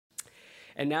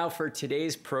And now for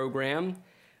today's program,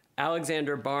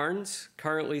 Alexander Barnes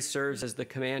currently serves as the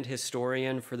command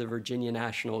historian for the Virginia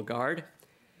National Guard.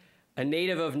 A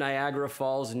native of Niagara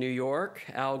Falls, New York,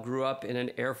 Al grew up in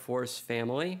an Air Force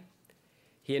family.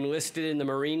 He enlisted in the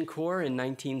Marine Corps in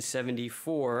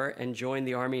 1974 and joined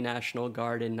the Army National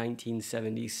Guard in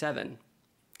 1977.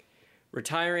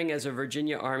 Retiring as a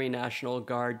Virginia Army National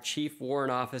Guard Chief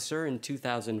Warrant Officer in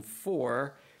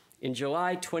 2004, in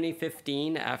July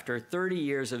 2015, after 30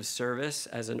 years of service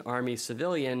as an Army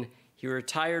civilian, he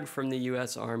retired from the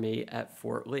U.S. Army at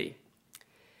Fort Lee.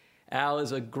 Al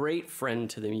is a great friend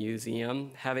to the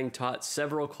museum, having taught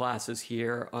several classes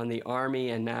here on the Army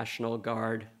and National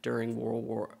Guard during World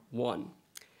War I.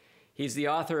 He's the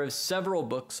author of several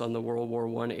books on the World War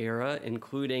I era,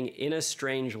 including In a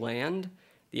Strange Land,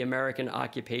 The American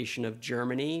Occupation of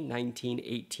Germany,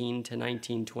 1918 to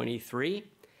 1923,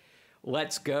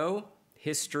 Let's Go,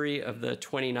 History of the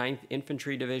 29th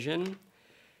Infantry Division,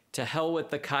 To Hell with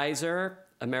the Kaiser,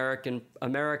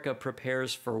 America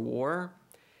Prepares for War,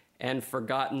 and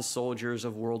Forgotten Soldiers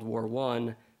of World War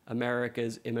I,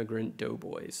 America's Immigrant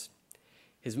Doughboys.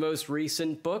 His most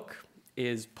recent book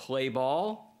is Play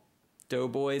Ball,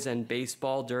 Doughboys and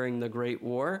Baseball During the Great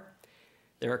War.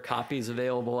 There are copies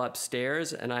available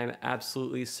upstairs, and I'm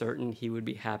absolutely certain he would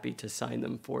be happy to sign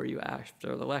them for you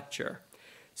after the lecture.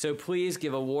 So please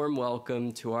give a warm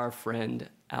welcome to our friend,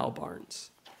 Al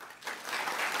Barnes.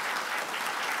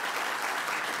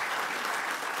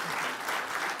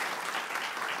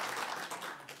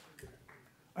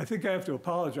 I think I have to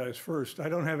apologize first. I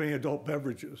don't have any adult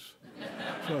beverages.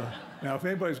 So now, if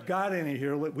anybody's got any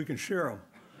here, we can share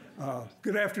them.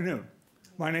 Good afternoon.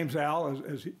 My name's Al,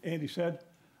 as Andy said.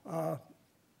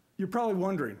 You're probably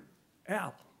wondering,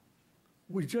 Al,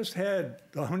 we just had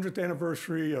the 100th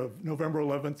anniversary of November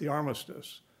 11th, the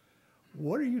armistice.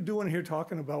 What are you doing here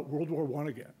talking about World War I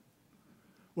again?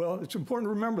 Well, it's important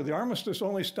to remember the armistice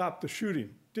only stopped the shooting,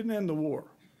 didn't end the war.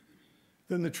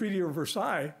 Then the Treaty of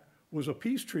Versailles was a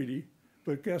peace treaty,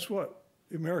 but guess what?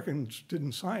 The Americans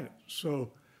didn't sign it.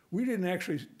 So we didn't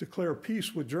actually declare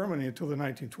peace with Germany until the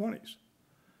 1920s.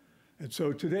 And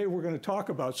so today we're going to talk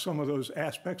about some of those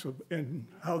aspects and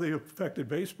how they affected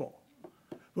baseball.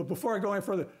 But before I go any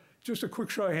further, just a quick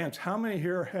show of hands. How many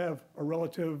here have a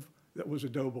relative that was a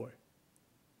doughboy?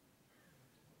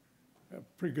 A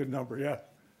pretty good number, yeah.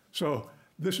 So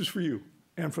this is for you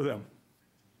and for them.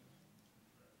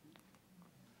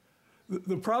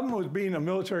 The problem with being a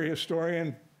military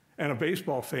historian and a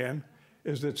baseball fan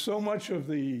is that so much of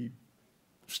the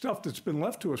stuff that's been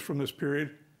left to us from this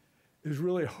period is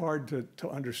really hard to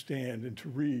understand and to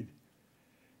read.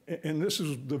 And this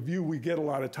is the view we get a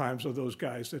lot of times of those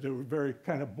guys, that they were very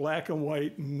kind of black and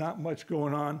white and not much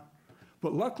going on.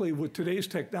 But luckily, with today's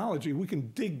technology, we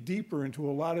can dig deeper into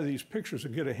a lot of these pictures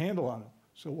and get a handle on them.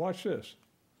 So watch this.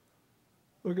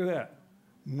 Look at that.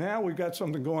 Now we've got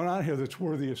something going on here that's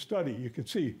worthy of study. You can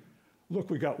see,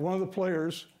 look, we got one of the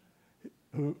players,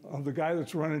 the guy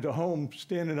that's running to home,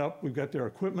 standing up. We've got their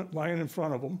equipment lying in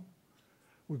front of them.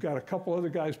 We've got a couple other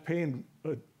guys paying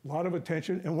a lot of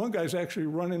attention, and one guy's actually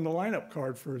running the lineup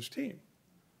card for his team.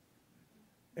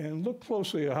 And look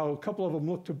closely at how a couple of them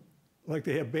look like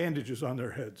they have bandages on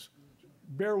their heads.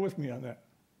 Bear with me on that.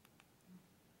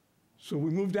 So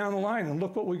we move down the line, and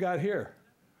look what we got here.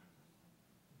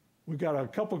 We've got a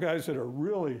couple guys that are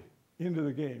really into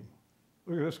the game.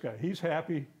 Look at this guy. He's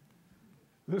happy.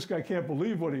 This guy can't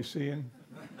believe what he's seeing.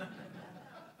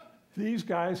 These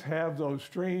guys have those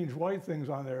strange white things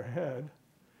on their head,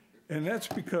 and that's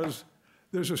because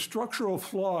there's a structural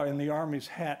flaw in the Army's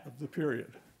hat of the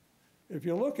period. If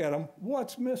you look at them,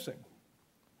 what's missing?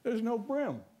 There's no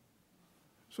brim.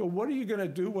 So what are you going to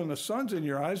do when the sun's in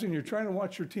your eyes and you're trying to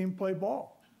watch your team play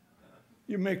ball?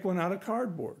 You make one out of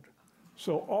cardboard.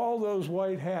 So all those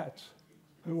white hats,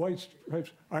 the white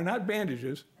stripes, are not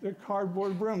bandages, they're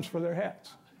cardboard brims for their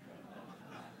hats.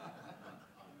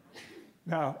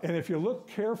 Now, and if you look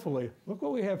carefully, look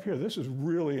what we have here. This is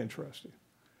really interesting.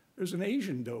 There's an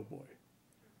Asian doughboy.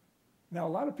 Now, a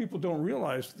lot of people don't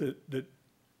realize that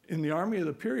in the Army of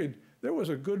the period, there was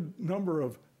a good number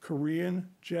of Korean,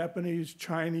 Japanese,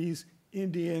 Chinese,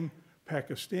 Indian,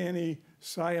 Pakistani,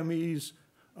 Siamese,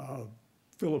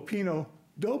 Filipino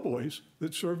doughboys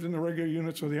that served in the regular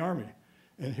units of the Army.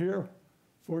 And here,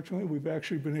 fortunately, we've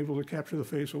actually been able to capture the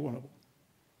face of one of them.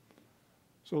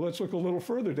 So let's look a little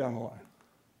further down the line.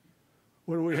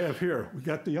 What do we have here? We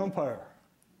got the umpire.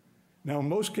 Now, in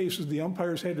most cases, the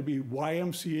umpires had to be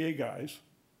YMCA guys,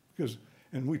 because,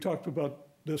 and we talked about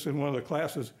this in one of the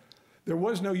classes, there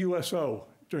was no USO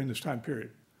during this time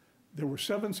period. There were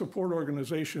 7 support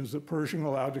organizations that Pershing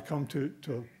allowed to come to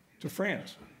to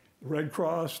France. The Red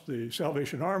Cross, the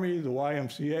Salvation Army, the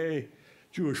YMCA,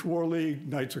 Jewish War League,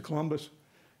 Knights of Columbus.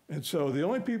 And so the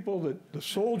only people that the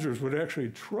soldiers would actually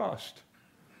trust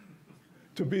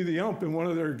to be the ump in one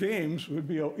of their games would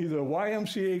be either a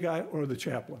YMCA guy or the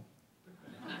chaplain.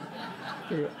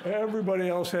 Everybody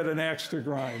else had an axe to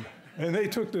grind. And they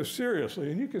took this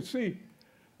seriously. And you could see,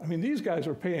 I mean, these guys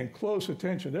are paying close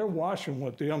attention. They're watching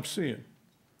what the ump's seeing.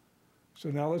 So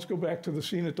now let's go back to the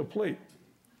scene at the plate.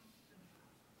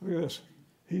 Look at this.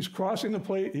 He's crossing the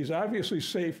plate. He's obviously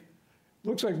safe.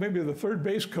 Looks like maybe the third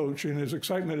base coach in his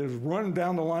excitement has run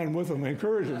down the line with him,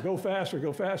 encouraging him, go faster,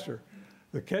 go faster.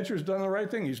 The catcher's done the right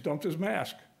thing. He's dumped his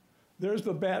mask. There's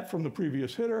the bat from the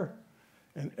previous hitter,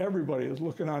 and everybody is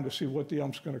looking on to see what the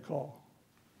ump's going to call.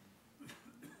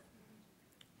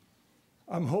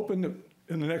 I'm hoping that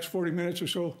in the next 40 minutes or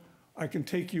so, I can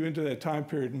take you into that time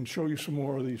period and show you some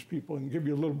more of these people and give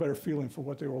you a little better feeling for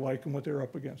what they were like and what they were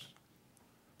up against.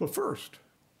 But first,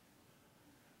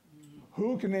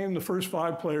 who can name the first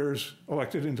 5 players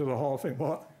elected into the Hall of Fame?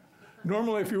 Well,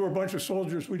 normally, if you were a bunch of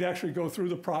soldiers, we'd actually go through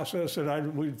the process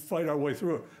and we'd fight our way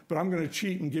through it. But I'm going to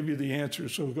cheat and give you the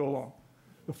answers, so go along.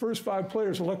 The first 5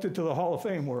 players elected to the Hall of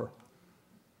Fame were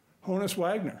Honus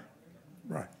Wagner.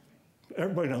 Right.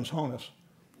 Everybody knows Honus.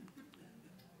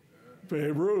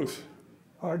 Babe Ruth.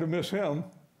 Hard to miss him.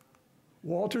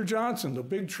 Walter Johnson, the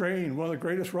big train, one of the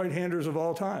greatest right-handers of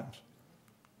all times.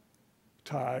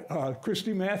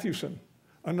 Christy Mathewson,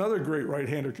 another great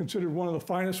right-hander, considered one of the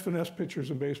finest finesse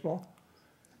pitchers in baseball,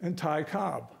 and Ty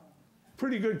Cobb.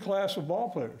 Pretty good class of ball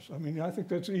players. I mean, I think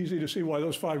that's easy to see why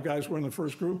those 5 guys were in the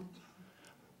first group.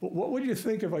 But what would you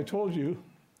think if I told you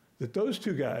that those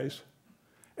 2 guys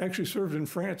actually served in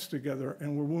France together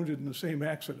and were wounded in the same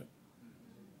accident?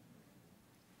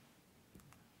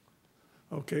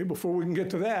 Okay, before we can get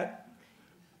to that,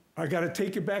 I got to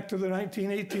take you back to the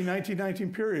 1918,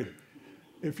 1919 period.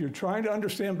 If you're trying to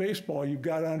understand baseball, you've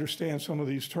got to understand some of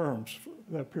these terms for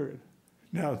that period.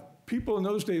 Now, people in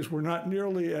those days were not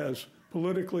nearly as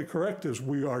politically correct as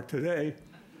we are today.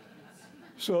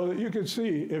 So that you could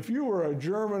see, if you were a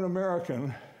German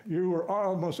American, you were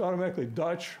almost automatically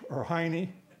Dutch or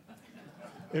Heine.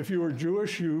 If you were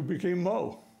Jewish, you became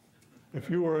Mo. If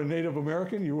you were a Native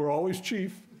American, you were always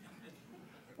Chief.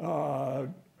 A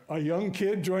young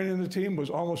kid joining the team was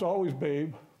almost always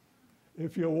Babe.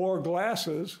 If you wore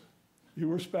glasses, you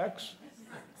were Specs.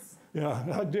 Yeah,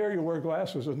 how dare you wear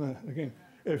glasses in the game.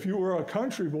 If you were a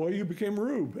country boy, you became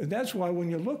Rube. And that's why when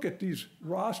you look at these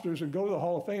rosters and go to the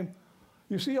Hall of Fame,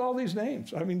 you see all these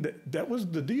names. I mean, that was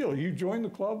the deal. You joined the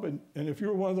club, and if you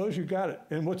were one of those, you got it.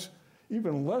 And what's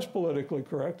even less politically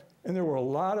correct, and there were a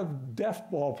lot of deaf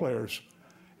ball players.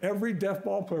 Every deaf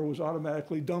ball player was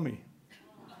automatically dummy.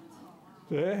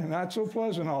 See? Not so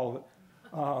pleasant, all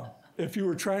of it. If you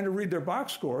were trying to read their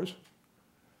box scores,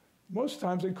 most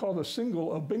times they called a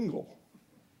single a bingle,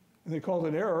 and they called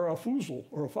an error a foozle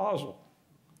or a fozzle.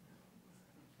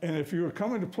 And if you were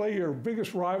coming to play your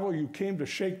biggest rival, you came to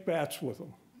shake bats with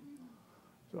them.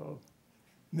 So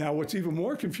now what's even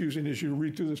more confusing is you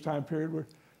read through this time period where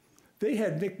they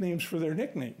had nicknames for their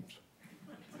nicknames.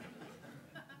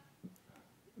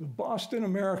 The Boston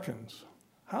Americans.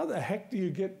 How the heck do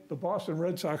you get the Boston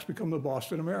Red Sox become the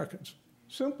Boston Americans?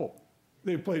 Simple.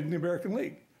 They played in the American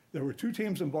League. There were 2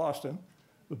 teams in Boston,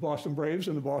 the Boston Braves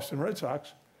and the Boston Red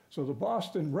Sox. So the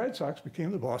Boston Red Sox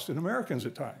became the Boston Americans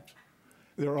at times.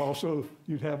 There also,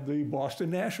 you'd have the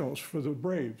Boston Nationals for the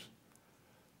Braves.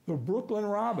 The Brooklyn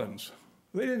Robins,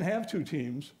 they didn't have 2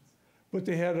 teams, but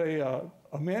they had a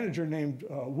manager named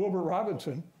Wilbur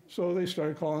Robinson, so they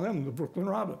started calling them the Brooklyn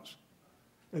Robins.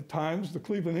 At times, the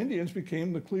Cleveland Indians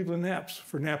became the Cleveland Naps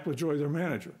for Nap LaJoy, their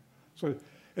manager. So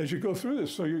as you go through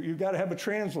this, so you've got to have a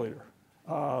translator.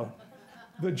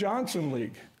 The Johnson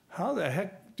League. How the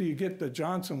heck do you get the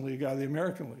Johnson League out of the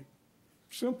American League?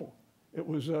 Simple. It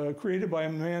was created by a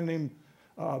man named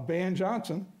Ban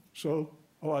Johnson, so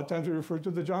a lot of times we refer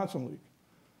to the Johnson League.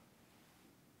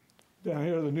 Down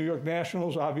here, the New York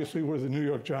Nationals obviously were the New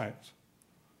York Giants.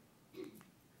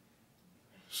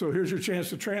 So here's your chance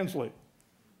to translate.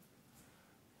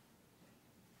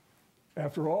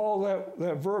 After all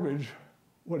that verbiage,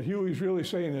 what Huey's really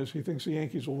saying is he thinks the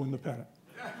Yankees will win the pennant.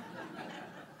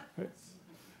 Okay?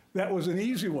 That was an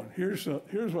easy one. Here's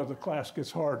where the class gets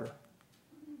harder.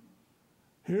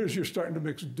 Here's you're starting to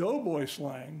mix doughboy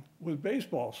slang with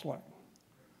baseball slang.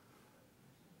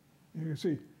 You can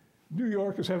see New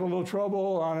York is having a little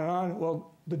trouble, on and on.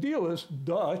 Well, the deal is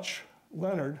Dutch,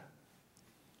 Leonard,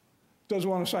 doesn't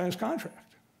want to sign his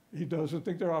contract. He doesn't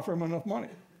think they're offering him enough money.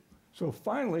 So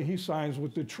finally, he signs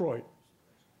with Detroit.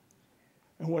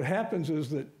 And what happens is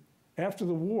that after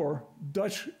the war,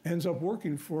 Dutch ends up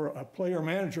working for a player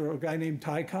manager, a guy named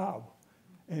Ty Cobb.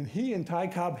 And he and Ty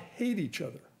Cobb hate each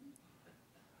other.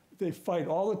 They fight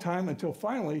all the time until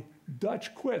finally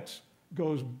Dutch quits,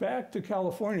 goes back to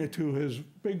California to his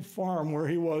big farm where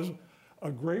he was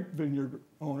a grape vineyard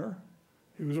owner.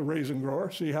 He was a raisin grower.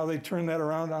 See how they turned that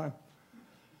around on him?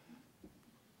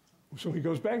 So he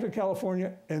goes back to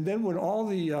California, and then when all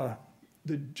the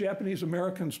Japanese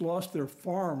Americans lost their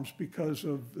farms because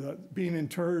of being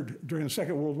interned during the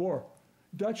Second World War,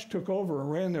 Dutch took over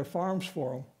and ran their farms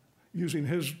for them using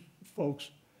his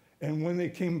folks. And when they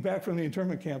came back from the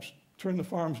internment camps, turned the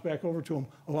farms back over to him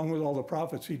along with all the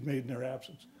profits he'd made in their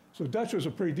absence. So Dutch was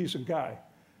a pretty decent guy.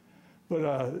 But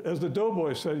as the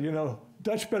Doughboys said, you know,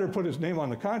 Dutch better put his name on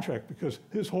the contract because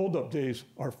his hold-up days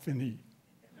are fini.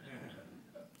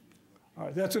 All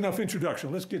right, that's enough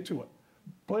introduction. Let's get to it.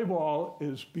 Play ball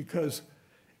is because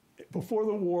before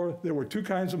the war, there were two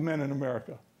kinds of men in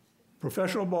America: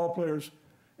 professional ball players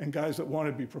and guys that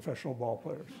wanted to be professional ball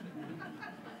players.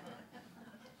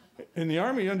 And the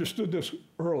Army understood this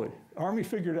early. Army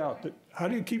figured out that how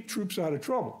do you keep troops out of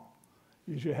trouble?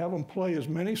 Is you have them play as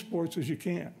many sports as you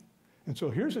can. And so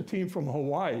here's a team from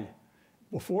Hawaii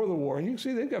before the war, and you can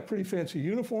see they've got pretty fancy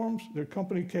uniforms. They're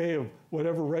Company K of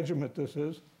whatever regiment this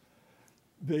is.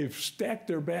 They've stacked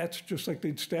their bats just like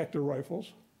they'd stack their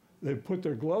rifles. They've put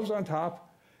their gloves on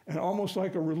top, and almost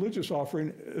like a religious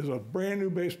offering is a brand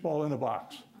new baseball in a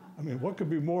box. I mean, what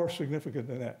could be more significant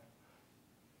than that?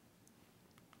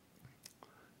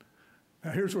 Now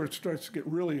here's where it starts to get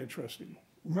really interesting.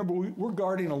 Remember, we're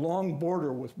guarding a long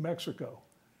border with Mexico,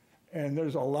 and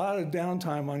there's a lot of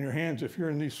downtime on your hands if you're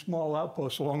in these small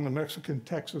outposts along the Mexican,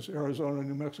 Texas, Arizona,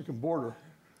 New Mexican border.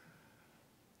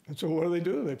 And so what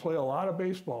do? They play a lot of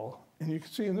baseball. And you can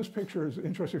see in this picture is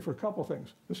interesting for a couple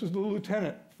things. This is the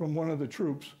lieutenant from one of the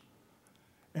troops.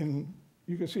 And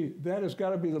you can see that has got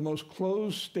to be the most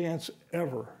closed stance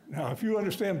ever. Now, if you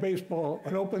understand baseball,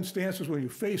 an open stance is when you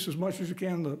face as much as you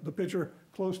can the pitcher.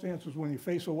 Closed stance is when you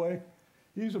face away.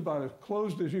 He's about as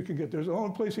closed as you can get. There's the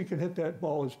only place he can hit that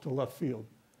ball is to left field.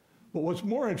 But what's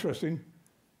more interesting,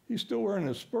 he's still wearing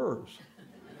his spurs.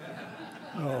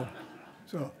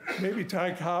 So maybe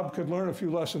Ty Cobb could learn a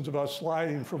few lessons about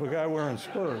sliding from a guy wearing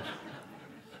spurs.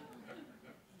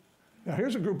 Now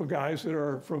here's a group of guys that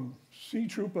are from C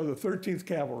Troop of the 13th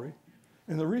Cavalry.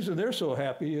 And the reason they're so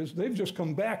happy is they've just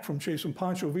come back from chasing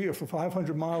Pancho Villa for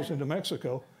 500 miles into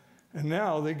Mexico. And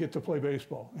now they get to play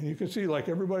baseball. And you can see, like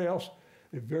everybody else,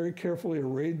 they very carefully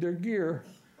arrayed their gear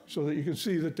so that you can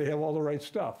see that they have all the right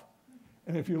stuff.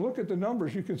 And if you look at the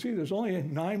numbers, you can see there's only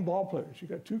 9 ball players. You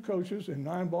got 2 coaches and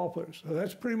 9 ball players. So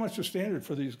that's pretty much the standard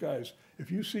for these guys.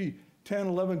 If you see 10,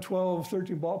 11, 12,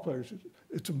 13 ball players,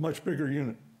 it's a much bigger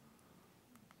unit.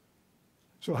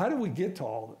 So how did we get to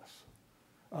all this?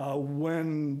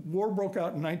 When war broke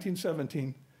out in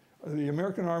 1917, the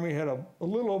American Army had a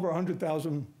little over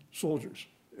 100,000 soldiers.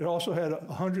 It also had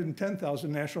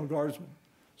 110,000 National Guardsmen.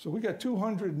 So we got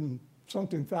 200 and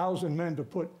something thousand men to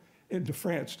put into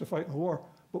France to fight in the war,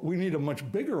 but we need a much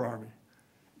bigger army.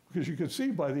 Because you could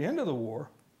see by the end of the war,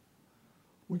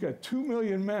 we got 2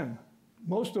 million men,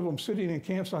 most of them sitting in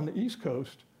camps on the East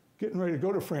Coast, getting ready to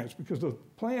go to France, because the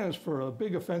plan is for a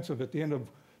big offensive at the end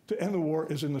to end the war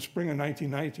is in the spring of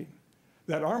 1919.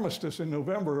 That armistice in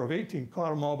November of 18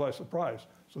 caught them all by surprise.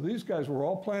 So these guys were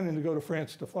all planning to go to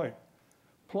France to fight.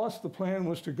 Plus the plan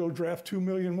was to go draft 2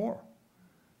 million more.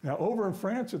 Now over in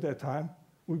France at that time,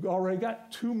 we've already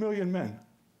got 2 million men.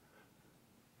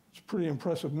 It's pretty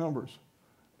impressive numbers.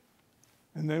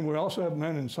 And then we also have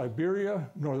men in Siberia,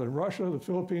 northern Russia, the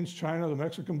Philippines, China, the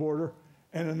Mexican border,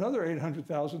 and another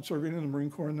 800,000 serving in the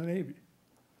Marine Corps and the Navy.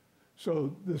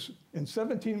 So in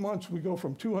 17 months, we go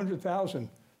from 200,000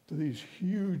 to these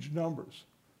huge numbers.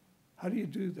 How do you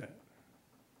do that?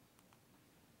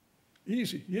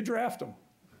 Easy, you draft them.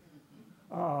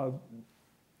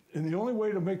 And the only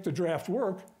way to make the draft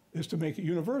work is to make it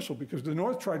universal, because the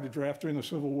North tried to draft during the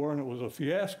Civil War and it was a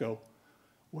fiasco.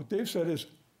 What they've said is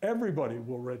everybody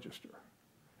will register.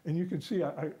 And you can see,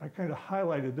 I kind of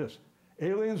highlighted this.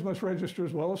 Aliens must register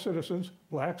as well as citizens,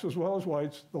 blacks as well as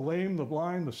whites, the lame, the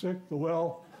blind, the sick, the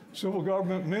well, civil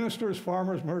government, ministers,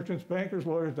 farmers, merchants, bankers,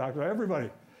 lawyers, doctors,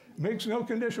 everybody. Makes no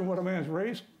condition what a man's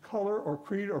race, color, or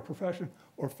creed, or profession,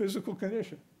 or physical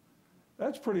condition.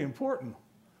 That's pretty important.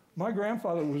 My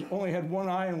grandfather only had one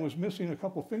eye and was missing a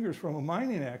couple fingers from a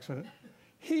mining accident.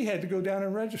 He had to go down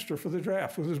and register for the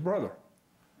draft with his brother.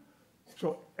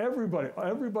 So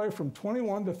everybody from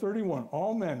 21 to 31,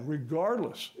 all men,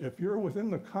 regardless if you're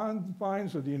within the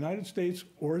confines of the United States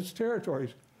or its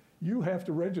territories, you have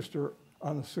to register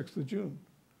on the 6th of June.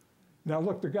 Now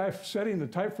look, the guy setting the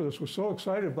type for this was so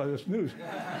excited by this news,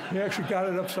 he actually got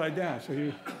it upside down. So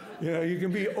you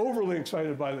can be overly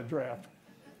excited by the draft.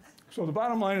 So the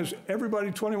bottom line is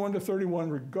everybody 21 to 31,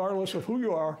 regardless of who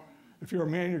you are, if you're a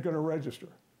man, you're going to register.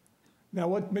 Now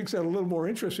what makes that a little more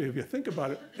interesting, if you think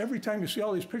about it, every time you see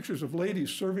all these pictures of ladies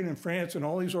serving in France in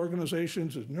all these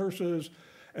organizations as nurses,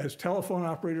 as telephone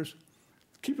operators,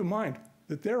 keep in mind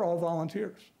that they're all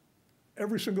volunteers.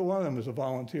 Every single one of them is a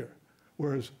volunteer,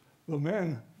 whereas the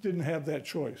men didn't have that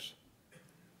choice.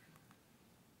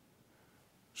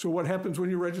 So what happens when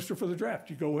you register for the draft?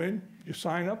 You go in, you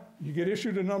sign up, you get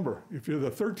issued a number. If you're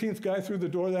the 13th guy through the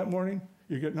door that morning,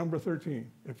 you get number 13.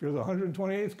 If you're the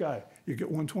 128th guy, you get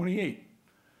 128.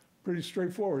 Pretty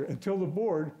straightforward, until the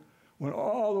board went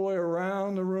all the way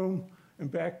around the room and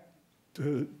back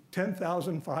to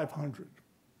 10,500,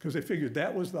 because they figured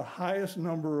that was the highest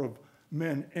number of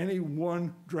men any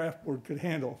one draft board could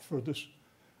handle for this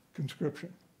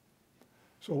conscription.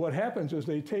 So what happens is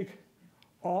they take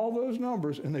all those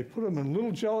numbers and they put them in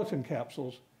little gelatin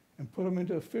capsules and put them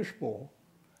into a fishbowl,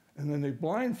 and then they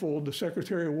blindfold the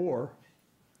Secretary of War,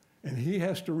 and he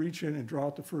has to reach in and draw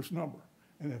out the first number.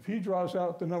 And if he draws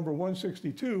out the number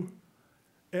 162,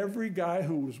 every guy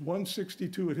who was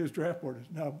 162 at his draft board has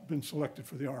now been selected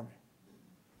for the Army.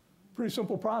 Pretty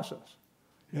simple process.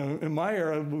 You know, in my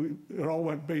era, it all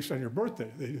went based on your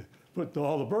birthday. They put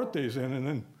all the birthdays in, and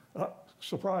then,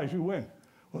 surprise, you win.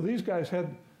 Well, these guys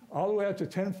had all the way out to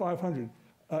 10,500.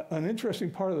 An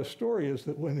interesting part of the story is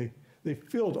that when they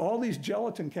filled all these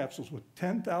gelatin capsules with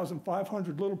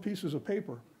 10,500 little pieces of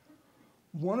paper,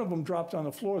 one of them dropped on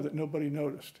the floor that nobody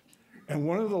noticed. And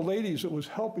one of the ladies that was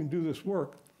helping do this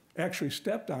work actually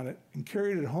stepped on it and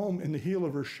carried it home in the heel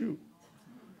of her shoe.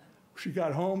 She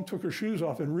got home, took her shoes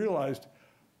off, and realized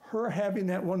her having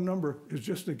that one number has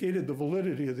just negated the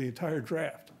validity of the entire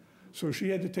draft. So she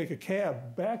had to take a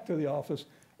cab back to the office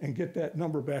and get that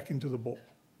number back into the bowl.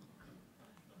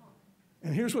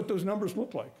 And here's what those numbers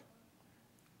look like.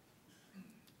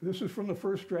 This is from the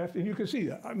first draft, and you can see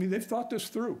that. I mean, they've thought this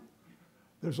through.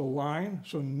 There's a line,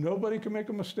 so nobody can make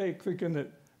a mistake thinking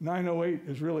that 908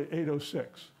 is really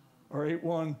 806, or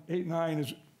 81, 89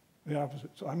 is the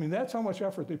opposite. So, I mean, that's how much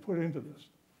effort they put into this.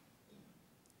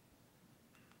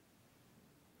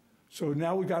 So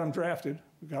now we got them drafted.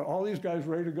 We got all these guys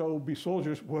ready to go be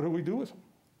soldiers. What do we do with them?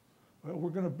 Well,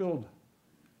 we're going to build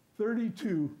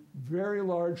 32 very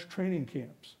large training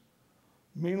camps,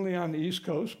 mainly on the East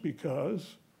Coast,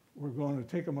 because we're going to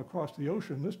take them across the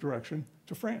ocean this direction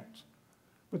to France.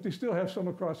 But they still have some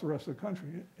across the rest of the country.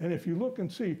 And if you look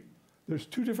and see, there's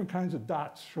two different kinds of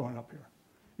dots showing up here.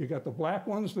 You got the black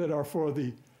ones that are for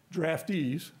the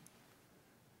draftees,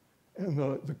 and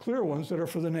the clear ones that are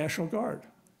for the National Guard.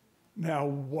 Now,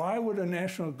 why would a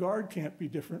National Guard camp be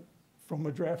different from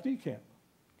a draftee camp?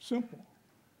 Simple.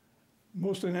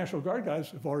 Most of the National Guard guys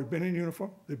have already been in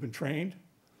uniform, they've been trained,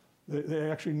 they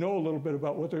actually know a little bit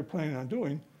about what they're planning on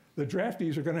doing. The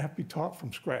draftees are going to have to be taught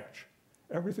from scratch.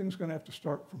 Everything's going to have to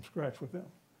start from scratch with them.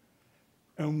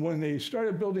 And when they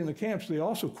started building the camps, they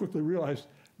also quickly realized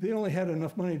they only had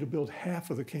enough money to build half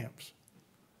of the camps.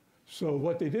 So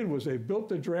what they did was they built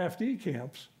the draftee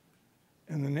camps,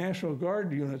 and the National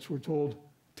Guard units were told,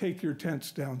 take your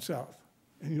tents down south,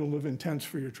 and you'll live in tents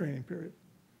for your training period.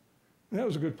 And that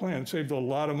was a good plan. It saved a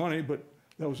lot of money, but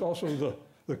that was also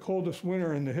the coldest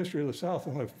winter in the history of the South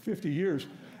in like 50 years.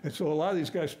 And so a lot of these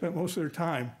guys spent most of their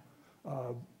time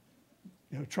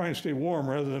trying to stay warm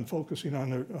rather than focusing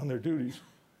on their duties.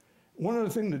 One other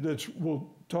thing that we'll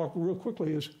talk real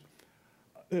quickly is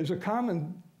there's a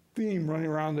common theme running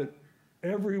around that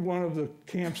every one of the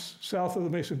camps south of the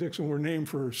Mason-Dixon were named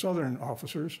for Southern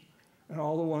officers, and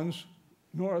all the ones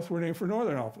north were named for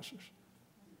Northern officers.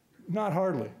 Not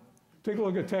hardly. Take a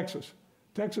look at Texas.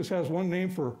 Texas has one name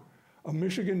for a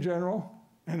Michigan general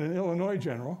and an Illinois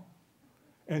general,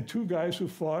 and two guys who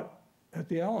fought at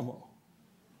the Alamo.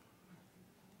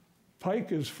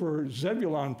 Pike is for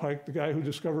Zebulon Pike, the guy who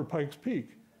discovered Pike's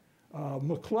Peak.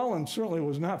 McClellan certainly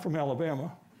was not from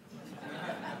Alabama,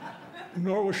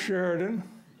 nor was Sheridan,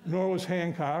 nor was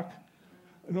Hancock,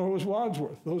 nor was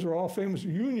Wadsworth. Those are all famous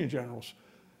Union generals.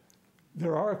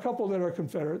 There are a couple that are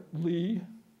Confederate, Lee,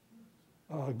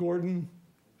 Gordon,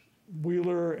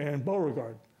 Wheeler, and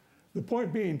Beauregard. The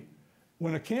point being,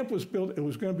 when a camp was built, it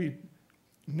was going to be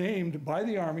named by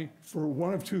the Army for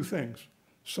one of two things.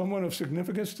 Someone of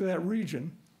significance to that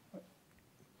region,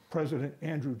 President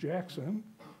Andrew Jackson,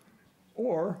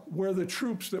 or where the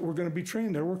troops that were going to be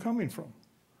trained there were coming from.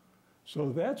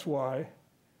 So that's why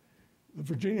the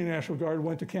Virginia National Guard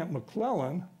went to Camp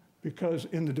McClellan, because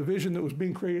in the division that was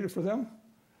being created for them,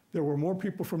 there were more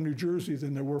people from New Jersey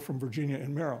than there were from Virginia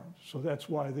and Maryland. So that's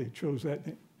why they chose that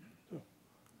name. So,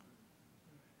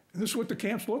 and this is what the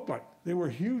camps looked like. They were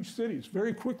huge cities.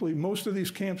 Very quickly, most of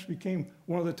these camps became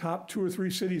one of the top 2 or 3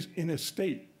 cities in a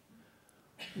state.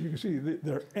 You can see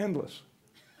they're endless.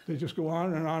 They just go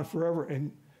on and on forever,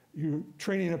 and you're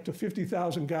training up to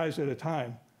 50,000 guys at a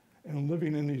time and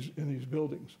living in these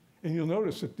buildings. And you'll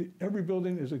notice that every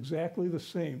building is exactly the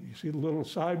same. You see the little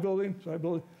side building.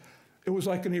 It was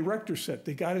like an erector set.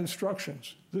 They got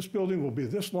instructions. This building will be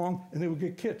this long, and they would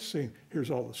get kits saying, here's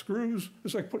all the screws.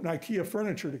 It's like putting IKEA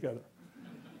furniture together.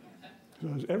 So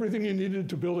it was everything you needed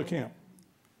to build a camp.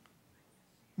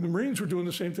 And the Marines were doing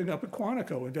the same thing up at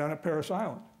Quantico and down at Parris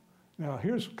Island. Now,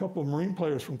 here's a couple of Marine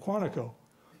players from Quantico.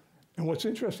 And what's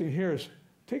interesting here is,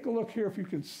 take a look here if you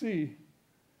can see,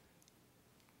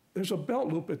 there's a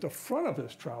belt loop at the front of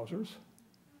his trousers,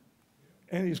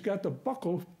 and he's got the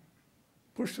buckle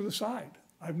pushed to the side.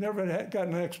 I've never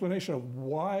gotten an explanation of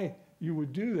why you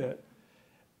would do that.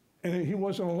 And he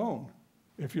wasn't alone.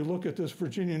 If you look at this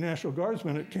Virginia National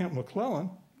Guardsman at Camp McClellan,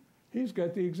 he's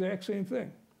got the exact same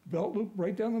thing. Belt loop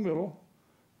right down the middle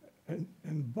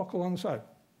and buckle on the side.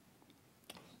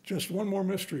 Just one more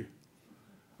mystery.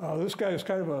 This guy is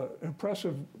kind of an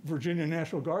impressive Virginia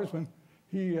National Guardsman.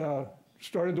 He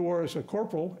started the war as a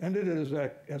corporal, ended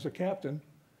it as a captain.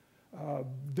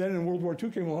 Then in World War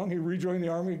II came along, he rejoined the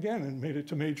Army again and made it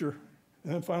to major,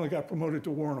 and then finally got promoted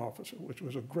to warrant officer, which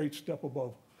was a great step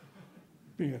above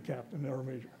being a captain or a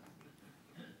major.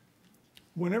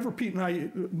 Whenever Pete and I,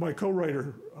 my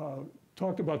co-writer,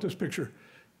 talked about this picture,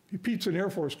 Pete's an Air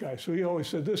Force guy, so he always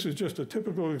said this is just a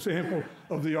typical example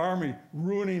of the Army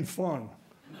ruining fun.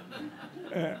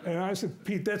 And I said,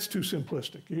 Pete, that's too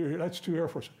simplistic. That's too Air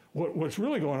Force. What's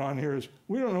really going on here is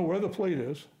we don't know where the plate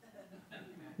is.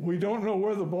 We don't know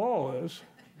where the ball is.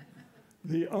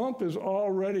 The ump is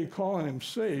already calling him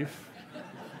safe.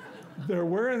 They're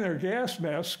wearing their gas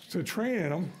masks to train in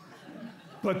them.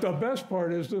 But the best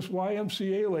part is this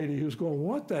YMCA lady who's going,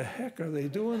 what the heck are they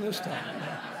doing this time?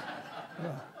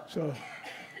 So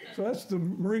that's the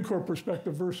Marine Corps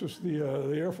perspective versus the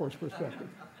Air Force perspective.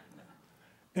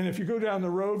 And if you go down the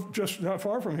road, just not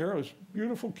far from here, it was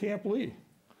beautiful Camp Lee.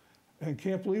 And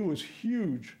Camp Lee was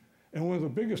huge and one of the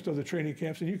biggest of the training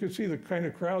camps. And you could see the kind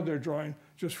of crowd they're drawing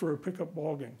just for a pickup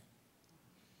ball game.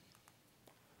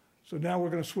 So now we're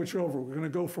going to switch over. We're going to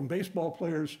go from baseball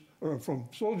players, or from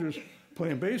soldiers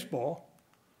playing baseball,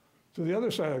 to the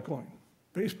other side of the coin.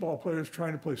 Baseball players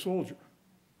trying to play soldier.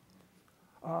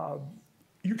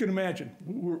 You can imagine,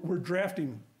 we're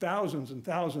drafting thousands and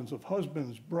thousands of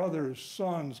husbands, brothers,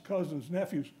 sons, cousins,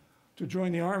 nephews to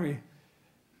join the Army,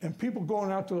 and people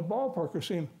going out to the ballpark are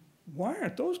saying, why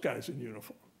aren't those guys in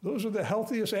uniform? Those are the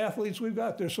healthiest athletes we've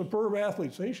got. They're superb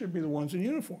athletes. They should be the ones in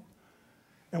uniform.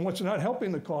 And what's not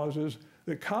helping the cause is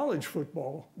that college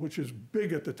football, which is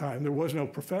big at the time, there was no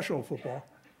professional football,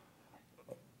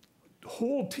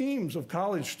 whole teams of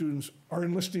college students are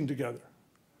enlisting together.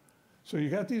 So you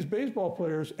got these baseball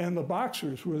players and the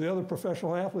boxers, who are the other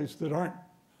professional athletes that aren't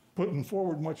putting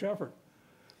forward much effort.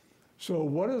 So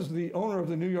what does the owner of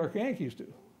the New York Yankees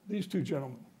do? These two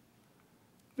gentlemen.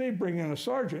 They bring in a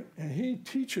sergeant, and he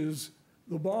teaches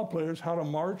the ball players how to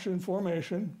march in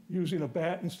formation using a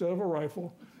bat instead of a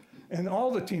rifle. And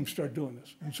all the teams start doing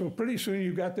this. And so pretty soon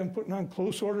you got them putting on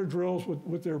close order drills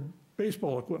with their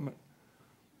baseball equipment.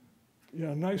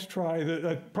 Yeah, nice try.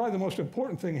 Probably the most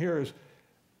important thing here is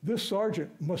this sergeant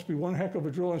must be one heck of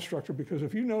a drill instructor, because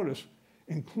if you notice,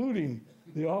 including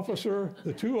the officer,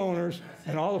 the two owners,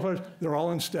 and all of us, they're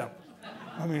all in step.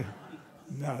 I mean,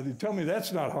 now you tell me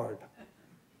that's not hard.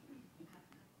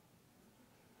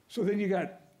 So then you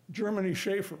got Germany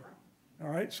Schaefer, all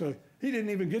right? So he didn't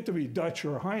even get to be Dutch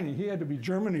or Heine. He had to be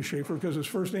Germany Schaefer because his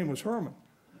first name was Herman.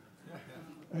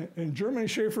 And Germany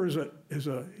Schaefer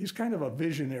he's kind of a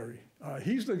visionary.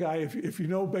 He's the guy, if you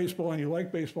know baseball and you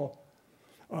like baseball,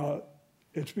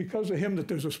 it's because of him that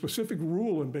there's a specific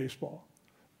rule in baseball.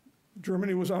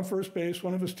 Germany was on first base,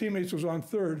 one of his teammates was on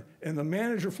third, and the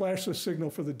manager flashed the signal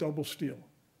for the double steal.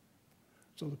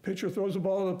 So the pitcher throws the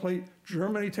ball to the plate,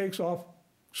 Germany takes off,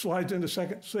 slides into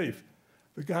second, safe.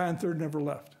 The guy on third never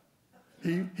left.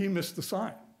 He missed the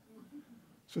sign.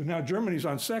 So now Germany's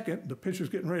on second, the pitcher's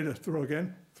getting ready to throw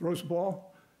again, throws the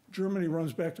ball, Germany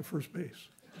runs back to first base.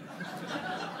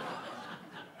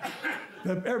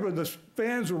 The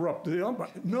fans erupt.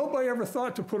 Nobody ever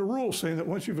thought to put a rule saying that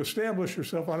once you've established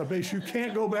yourself on a base, you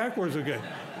can't go backwards again.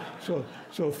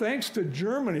 So thanks to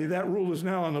Germany, that rule is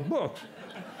now on the books.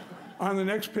 On the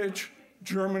next pitch,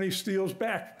 Germany steals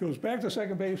back, goes back to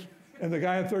second base, and the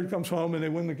guy in third comes home and they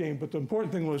win the game. But the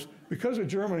important thing was, because of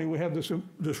Germany, we have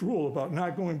this rule about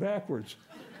not going backwards.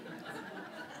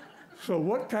 So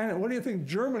what do you think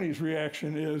Germany's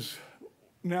reaction is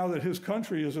now that his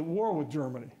country is at war with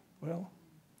Germany? Well,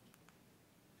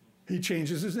 he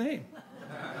changes his name.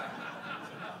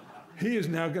 He is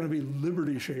now going to be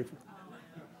Liberty Schaefer.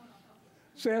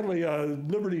 Sadly,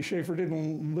 Liberty Schaefer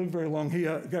didn't live very long. He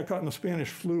got caught in the Spanish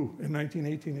flu in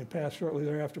 1918 and passed shortly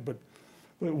thereafter, but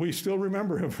we still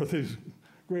remember him for these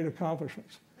great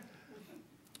accomplishments.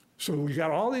 So we got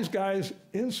all these guys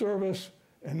in service,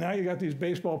 and now you got these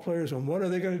baseball players, and what are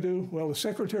they going to do? Well, the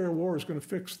Secretary of War is going to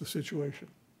fix the situation.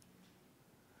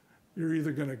 You're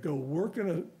either going to go work in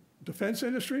a defense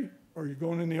industry, or you're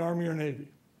going in the Army or Navy.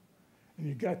 And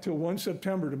you got till 1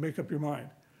 September to make up your mind.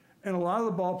 And a lot of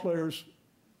the ball players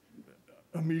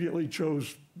immediately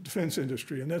chose defense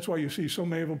industry, and that's why you see so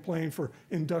many of them playing for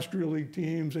industrial league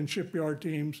teams and shipyard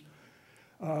teams.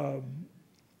 You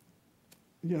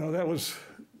know, that was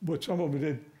what some of them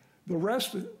did. The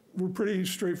rest were pretty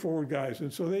straightforward guys,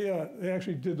 and so they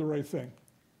actually did the right thing.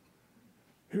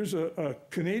 Here's a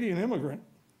Canadian immigrant,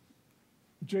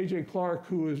 J.J. Clark,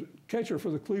 who is catcher for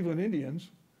the Cleveland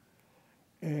Indians,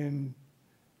 and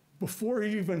before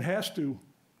he even has to,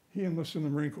 he enlists in the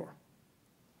Marine Corps.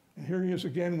 And here he is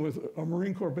again with a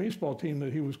Marine Corps baseball team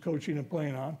that he was coaching and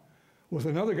playing on, with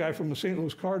another guy from the St.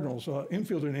 Louis Cardinals, an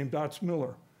infielder named Dots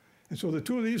Miller. And so the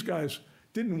two of these guys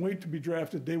didn't wait to be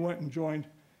drafted. They went and joined,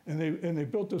 and they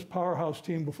built this powerhouse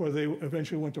team before they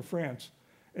eventually went to France.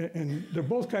 And they're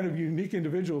both kind of unique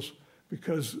individuals,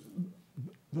 because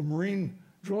the Marine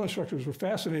drill instructors were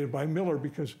fascinated by Miller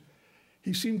because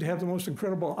he seemed to have the most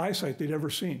incredible eyesight they'd ever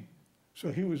seen. So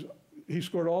he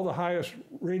scored all the highest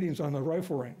ratings on the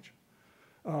rifle range.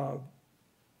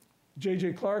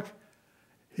 J.J. Clark,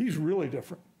 he's really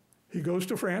different. He goes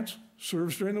to France,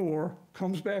 serves during the war,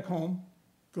 comes back home,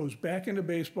 goes back into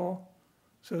baseball,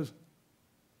 says,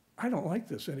 I don't like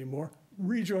this anymore,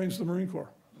 rejoins the Marine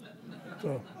Corps.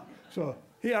 So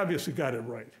he obviously got it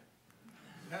right.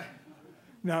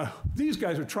 Now, these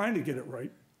guys are trying to get it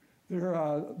right.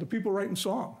 They're the people writing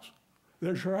songs.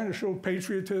 They're trying to show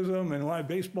patriotism and why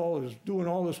baseball is doing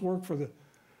all this work for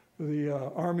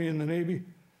the Army and the Navy.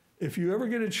 If you ever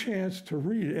get a chance to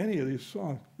read any of these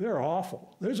songs, they're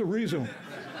awful. There's a reason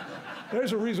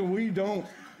we don't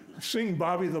sing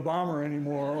Bobby the Bomber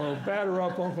anymore, or Batter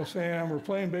Up Uncle Sam, or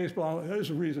playing baseball. There's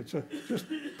a reason. So just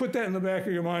put that in the back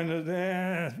of your mind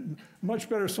that much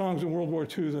better songs in World War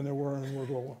II than there were in World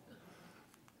War I.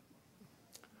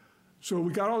 So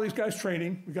we got all these guys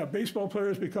training. We got baseball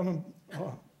players becoming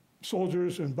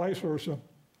soldiers and vice versa.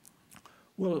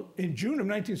 Well, in June of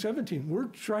 1917, we're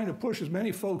trying to push as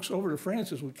many folks over to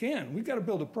France as we can. We've got to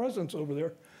build a presence over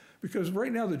there, because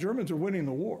right now the Germans are winning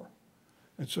the war.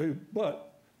 And so,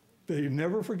 but they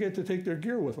never forget to take their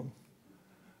gear with them.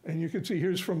 And you can see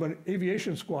here's from an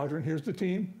aviation squadron. Here's the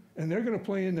team, and they're going to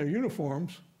play in their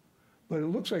uniforms, but it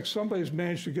looks like somebody's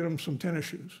managed to get them some tennis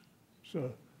shoes.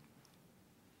 So.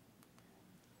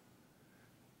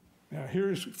 Now,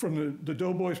 here's from the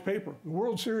Doughboys paper. The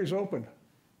World Series opened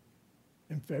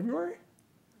in February.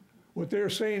 What they're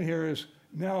saying here is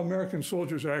now American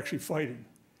soldiers are actually fighting.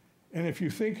 And if you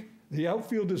think the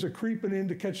outfielders are creeping in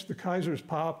to catch the Kaiser's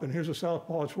pop, and here's a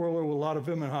southpaw twirler with a lot of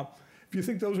vim and hop, if you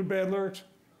think those are bad lyrics,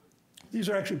 these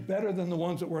are actually better than the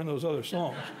ones that were in those other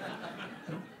songs.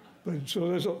 But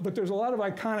there's a lot of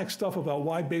iconic stuff about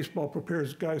why baseball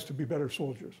prepares guys to be better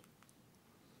soldiers.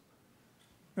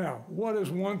 Now, what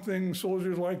is one thing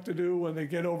soldiers like to do when they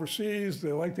get overseas?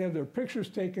 They like to have their pictures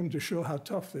taken to show how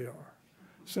tough they are.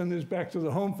 Send this back to the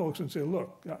home folks and say,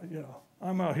 look, you know,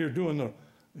 I'm out here doing the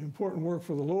important work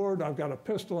for the Lord. I've got a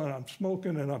pistol and I'm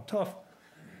smoking and I'm tough.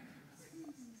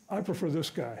 I prefer this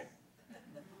guy.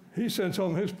 He sends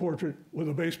home his portrait with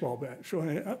a baseball bat,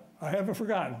 showing, I haven't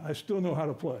forgotten. I still know how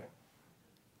to play.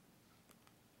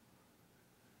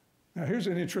 Now, here's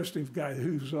an interesting guy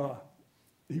who's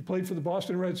he played for the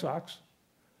Boston Red Sox,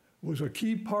 was a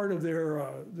key part of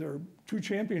their 2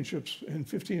 championships in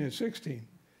 15 and 16.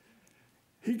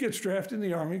 He gets drafted in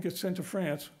the Army, gets sent to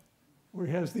France, where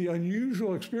he has the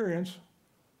unusual experience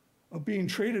of being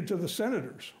traded to the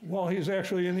Senators while he's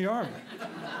actually in the Army.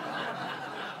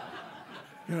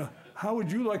 You know, how would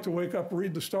you like to wake up,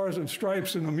 read the Stars and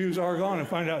Stripes and the Meuse Argonne, and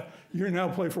find out you're now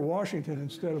play for Washington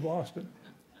instead of Boston?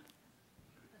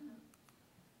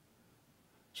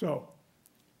 So,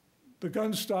 the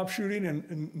guns stopped shooting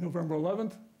in November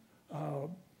 11th.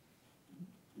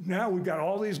 Now we've got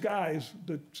all these guys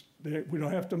that we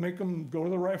don't have to make them go to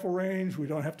the rifle range. We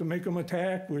don't have to make them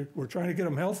attack. We're trying to get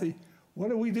them healthy. What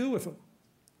do we do with them?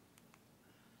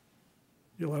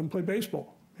 you let them play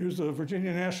baseball. Here's the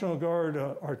Virginia National Guard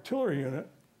artillery unit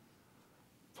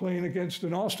playing against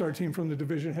an all-star team from the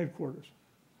division headquarters.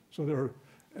 So there were,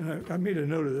 and I made a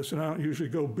note of this, and I don't usually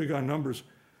go big on numbers,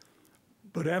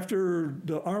 but after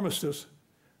the armistice,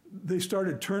 they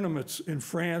started tournaments in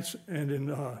France and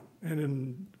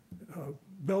in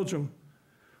Belgium,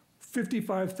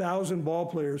 55,000 ball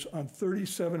players on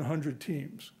 3,700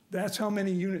 teams. That's how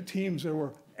many unit teams there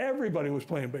were. Everybody was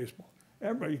playing baseball.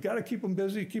 Everybody, you got to keep them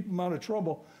busy, keep them out of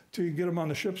trouble till you get them on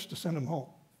the ships to send them home.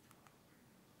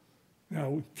 Now,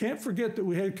 we can't forget that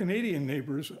we had Canadian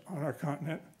neighbors on our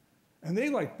continent, and they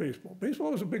liked baseball.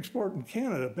 Baseball was a big sport in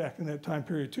Canada back in that time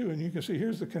period too, and you can see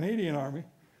here's the Canadian Army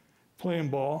playing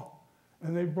ball,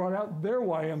 and they brought out their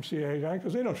YMCA guy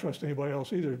because they don't trust anybody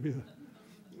else either.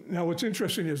 Now, what's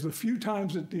interesting is the few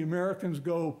times that the Americans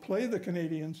go play the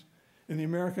Canadians and the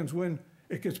Americans win,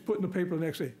 it gets put in the paper the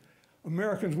next day.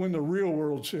 Americans win the real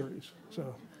World Series.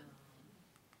 So,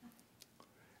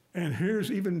 and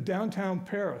here's even downtown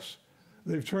Paris.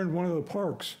 They've turned one of the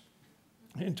parks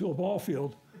into a ball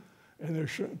field, and they're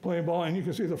playing ball, and you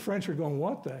can see the French are going,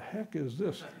 what the heck is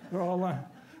this? They're all lying.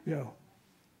 You know,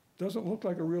 doesn't look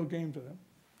like a real game to them.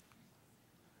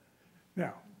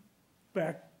 Now, we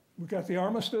got the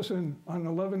armistice, and on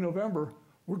 11 November,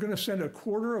 we're going to send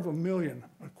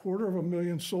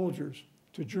 250,000 soldiers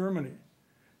to Germany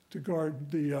to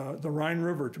guard the Rhine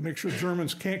River to make sure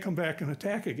Germans can't come back and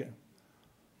attack again.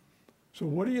 So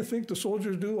what do you think the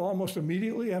soldiers do almost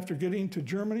immediately after getting to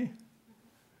Germany?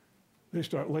 They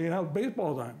start laying out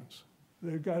baseball diamonds.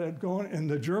 They've got it going, and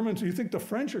the Germans, you think the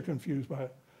French are confused by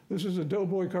it. This is a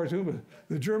Doughboy cartoon, but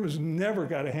the Germans never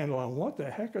got a handle on what the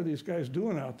heck are these guys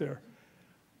doing out there.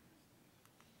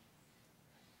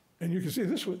 And you can see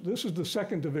this is the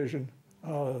 2nd Division,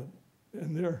 and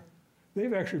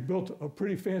they've actually built a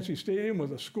pretty fancy stadium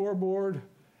with a scoreboard,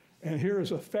 and here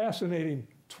is a fascinating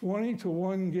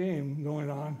 20-1 game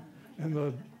going on in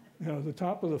the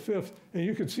top of the 5th, and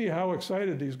you can see how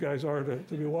excited these guys are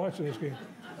to be watching this game.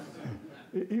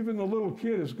 Even the little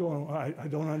kid is going, I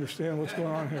don't understand what's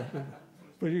going on here.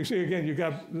 But you can see again, you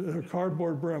got the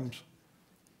cardboard brims.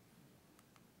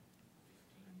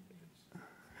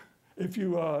 If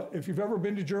you've ever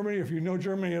been to Germany, if you know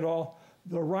Germany at all,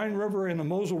 the Rhine River and the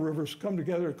Mosel rivers come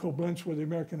together at Koblenz, where the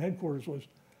American headquarters was.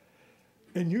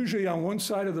 And usually on one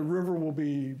side of the river will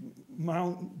be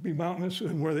mountainous,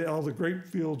 and where all the grape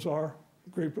fields are,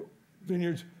 grape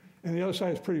vineyards, and the other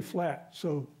side is pretty flat.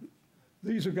 So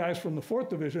these are guys from the 4th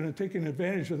Division and taking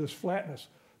advantage of this flatness.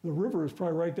 The river is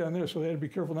probably right down there, so they had to be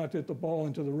careful not to hit the ball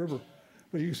into the river.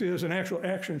 But you can see there's an actual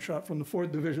action shot from the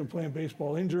 4th Division playing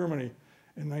baseball in Germany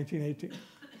in 1918.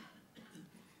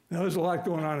 Now, there's a lot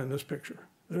going on in this picture.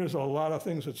 There's a lot of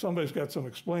things that somebody's got some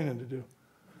explaining to do.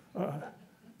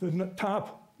 The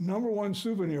top #1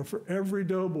 souvenir for every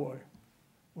Doughboy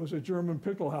was a German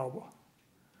Pickelhaube.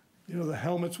 You know, the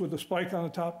helmets with the spike on the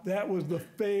top, that was the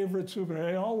favorite souvenir.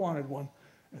 They all wanted one.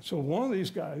 And so one of these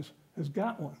guys has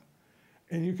got one.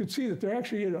 And you can see that they're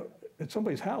actually at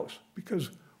somebody's house,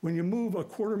 because when you move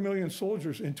 250,000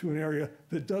 soldiers into an area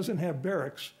that doesn't have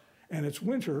barracks and it's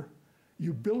winter,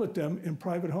 you billet them in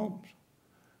private homes.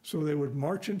 So they would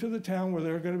march into the town where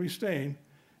they were going to be staying,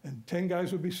 and 10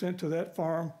 guys would be sent to that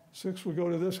farm, 6 would go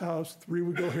to this house, 3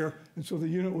 would go here, and so the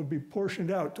unit would be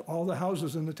portioned out to all the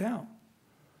houses in the town.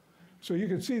 So you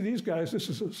can see these guys, this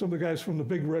is some of the guys from the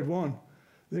Big Red One.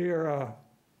 They are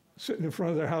sitting in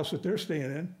front of their house that they're staying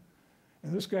in,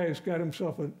 and this guy has got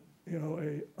himself a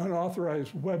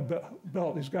unauthorized web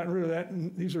belt. He's gotten rid of that,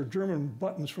 and these are German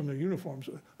buttons from their uniforms.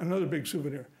 Another big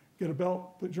souvenir. Get a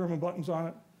belt, put German buttons on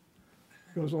it,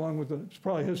 goes along with it's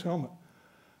probably his helmet.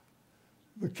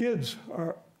 The kids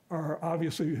are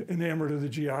obviously enamored of the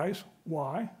GIs.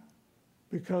 Why?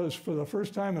 Because for the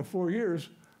first time in 4 years,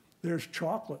 there's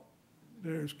chocolate,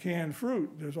 there's canned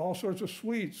fruit, there's all sorts of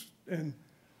sweets, and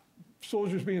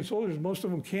soldiers being soldiers, most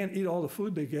of them can't eat all the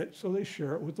food they get, so they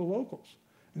share it with the locals.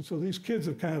 And so these kids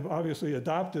have kind of obviously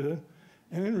adopted it,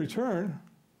 and in return,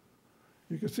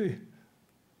 you can see,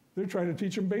 they're trying to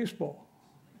teach him baseball.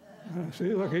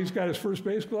 See, look, he's got his first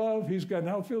base glove, he's got an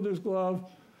outfielder's glove,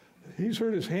 he's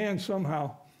hurt his hand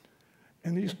somehow,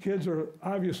 and these kids are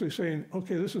obviously saying,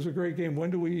 okay, this is a great game,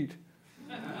 when do we eat?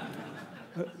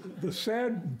 The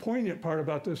sad, poignant part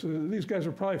about this is that these guys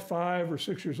are probably 5 or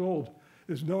 6 years old,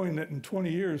 is knowing that in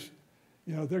 20 years,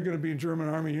 you know, they're going to be in German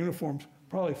Army uniforms,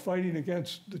 probably fighting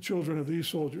against the children of these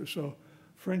soldiers, so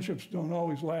friendships don't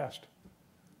always last.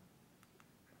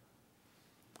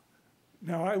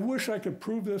 Now, I wish I could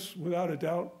prove this without a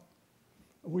doubt.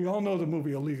 We all know the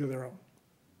movie A League of Their Own.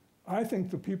 I think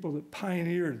the people that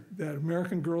pioneered that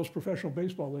American Girls Professional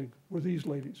Baseball League were these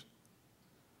ladies.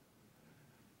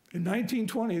 In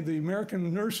 1920, the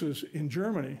American nurses in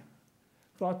Germany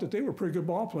thought that they were pretty good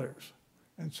ball players.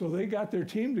 And so they got their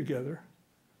team together,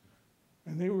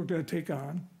 and they were going to take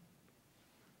on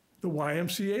the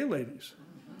YMCA ladies.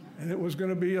 And it was going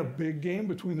to be a big game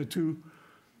between the two.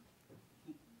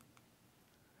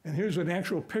 And here's an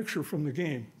actual picture from the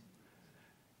game.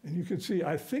 And you can see,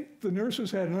 I think the nurses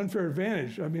had an unfair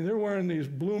advantage. I mean, they're wearing these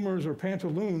bloomers or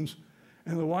pantaloons,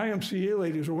 and the YMCA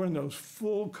ladies were wearing those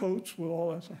full coats with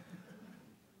all that stuff.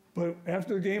 But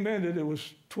after the game ended, it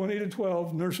was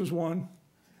 20-12, nurses won,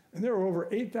 and there were over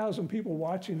 8,000 people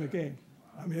watching the game.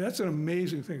 I mean, that's an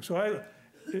amazing thing. So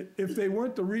if they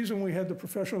weren't the reason we had the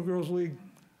Professional Girls League,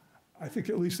 I think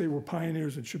at least they were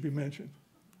pioneers and should be mentioned.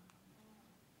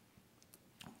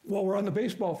 Well, we're on the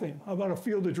baseball theme. How about a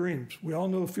Field of Dreams? We all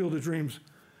know Field of Dreams.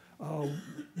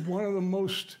 One of the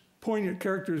most poignant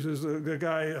characters is the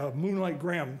guy, Moonlight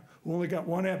Graham, who only got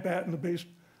one at-bat in the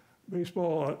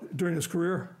baseball during his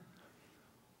career.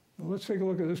 Well, let's take a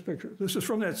look at this picture. This is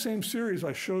from that same series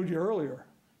I showed you earlier.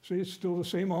 See, it's still the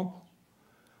same ump.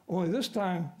 Only this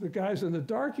time, the guys in the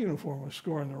dark uniform are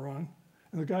scoring the run,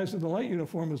 and the guys in the light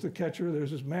uniform is the catcher.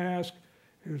 There's his mask.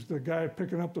 Here's the guy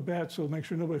picking up the bat, so make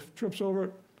sure nobody trips over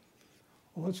it.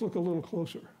 Well, let's look a little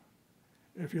closer.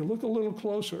 If you look a little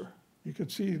closer, you can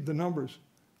see the numbers,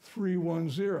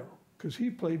 310, because he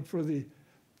played for the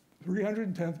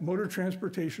 310th Motor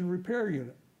Transportation Repair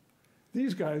Unit.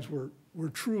 These guys were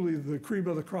truly the cream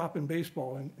of the crop in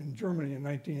baseball in Germany in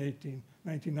 1918,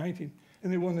 1919,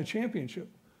 and they won the championship.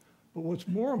 But what's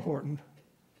more important,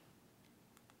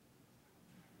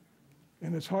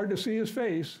 and it's hard to see his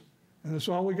face, and that's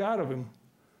all we got of him,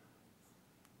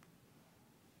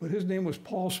 but his name was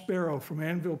Paul Sparrow from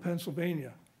Annville,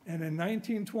 Pennsylvania. And in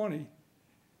 1920,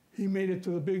 he made it to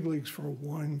the big leagues for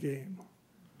one game.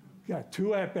 Got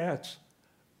 2 at-bats,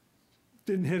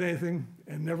 didn't hit anything,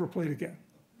 and never played again.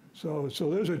 So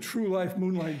there's a true life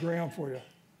Moonlight Graham for you.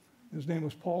 His name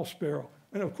was Paul Sparrow.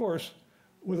 And of course,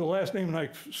 with a last name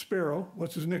like Sparrow,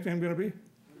 what's his nickname going to be?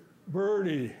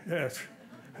 Birdie. Yes.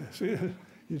 See,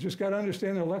 you just got to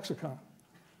understand their lexicon.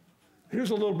 Here's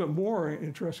a little bit more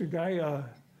interesting guy.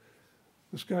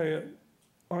 This guy,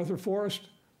 Arthur Forrest,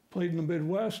 played in the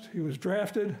Midwest. He was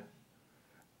drafted,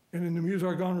 and in the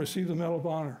Meuse-Argonne received the Medal of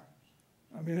Honor.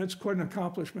 I mean, that's quite an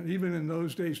accomplishment. Even in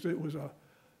those days, it was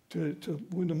to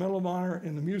win the Medal of Honor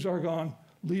in the Meuse-Argonne,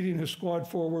 leading his squad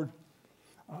forward.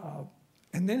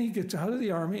 And then he gets out of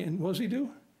the Army, and what does he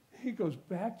do? He goes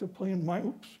back to playing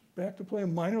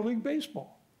minor league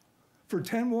baseball for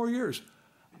 10 more years.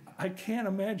 I can't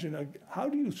imagine, how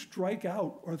do you strike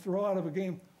out or throw out of a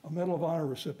game a Medal of Honor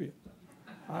recipient?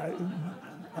 But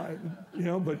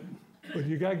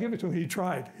you got to give it to him. He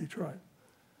tried.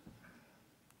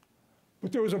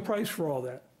 But there was a price for all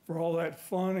that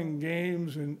fun and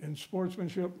games and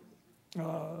sportsmanship.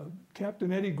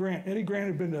 Captain Eddie Grant. Eddie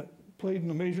Grant had played in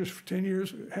the majors for 10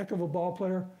 years, a heck of a ball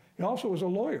player. He also was a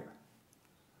lawyer.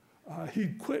 He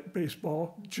quit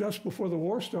baseball just before the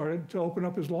war started to open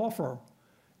up his law firm.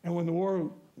 And when the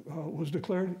war was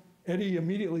declared, Eddie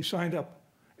immediately signed up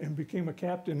and became a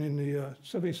captain in the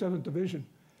 77th Division.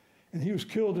 And he was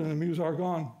killed in the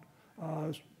Meuse-Argonne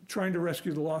trying to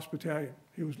rescue the Lost Battalion.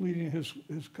 He was leading his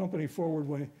company forward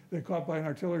when they got caught by an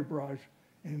artillery barrage,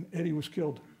 and Eddie was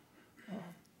killed.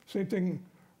 Same thing,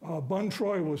 Bun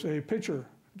Troy was a pitcher,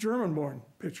 German-born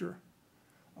pitcher,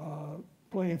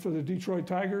 playing for the Detroit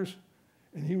Tigers,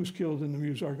 and he was killed in the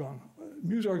Meuse-Argonne.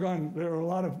 Meuse-Argonne, there are a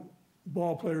lot of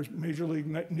ball players, Major League,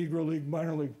 Negro League,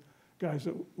 minor league guys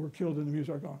that were killed in the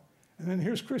Meuse-Argonne. And then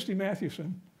here's Christy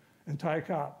Mathewson and Ty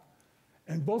Cobb.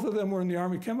 And both of them were in the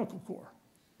Army Chemical Corps,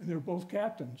 and they were both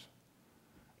captains.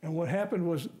 And what happened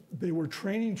was they were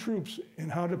training troops in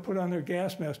how to put on their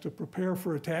gas masks to prepare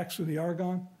for attacks in the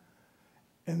Argonne,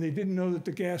 and they didn't know that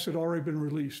the gas had already been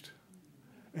released.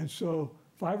 And so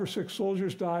 5 or 6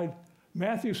 soldiers died.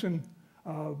 Mathewson,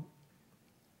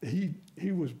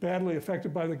 he was badly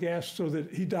affected by the gas so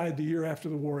that he died the year after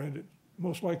the war ended,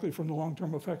 most likely from the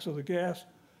long-term effects of the gas.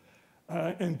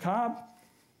 And Cobb,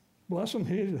 bless him,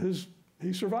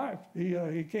 he survived.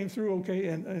 He came through okay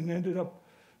and ended up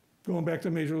going back to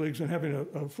major leagues and having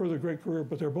a further great career,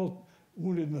 but they're both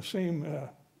wounded in the same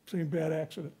bad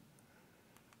accident.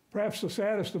 Perhaps the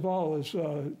saddest of all is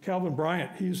Calvin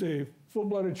Bryant. He's a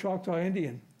full-blooded Choctaw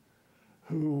Indian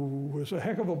who was a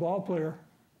heck of a ball player,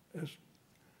 as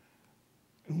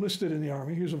enlisted in the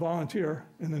Army. He was a volunteer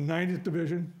in the 90th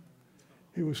Division.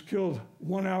 He was killed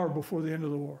 1 hour before the end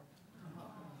of the war.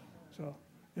 So,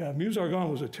 yeah, Meuse-Argonne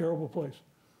was a terrible place.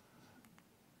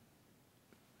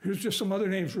 Here's just some other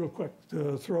names real quick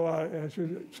to throw out at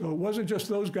you. So it wasn't just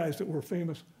those guys that were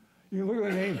famous. You can look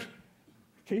at the names.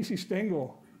 Casey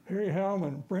Stengel, Harry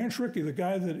Hellman, Branch Rickey, the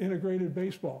guy that integrated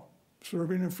baseball,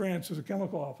 serving in France as a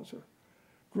chemical officer.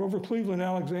 Grover Cleveland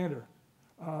Alexander.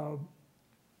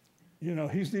 You know,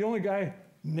 he's the only guy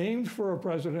named for a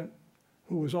president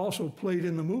who was also played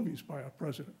in the movies by a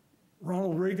president.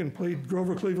 Ronald Reagan played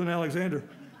Grover Cleveland Alexander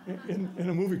in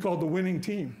a movie called The Winning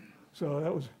Team. So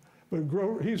that was, but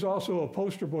Grover, he's also a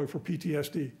poster boy for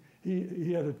PTSD.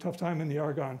 He had a tough time in the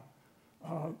Argonne.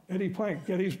 Eddie Plank,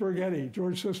 Gettysburg Eddie,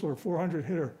 George Sisler, 400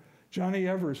 hitter. Johnny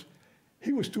Evers,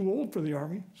 he was too old for the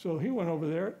Army, so he went over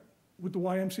there with the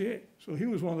YMCA. So he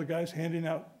was one of the guys handing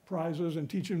out prizes and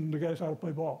teaching the guys how to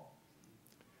play ball.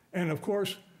 And of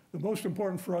course, the most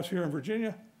important for us here in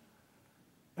Virginia,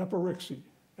 Eppa Rixey.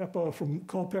 Eppa from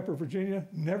Culpeper, Virginia,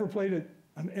 never played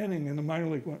an inning in the minor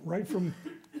league, went right from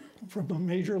the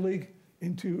major league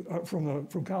into, from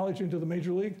college into the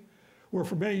major league, where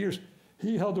for many years,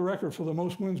 he held the record for the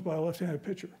most wins by a left-handed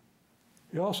pitcher.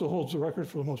 He also holds the record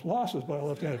for the most losses by a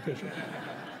left-handed pitcher.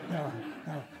 Now,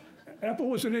 Eppa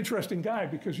was an interesting guy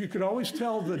because you could always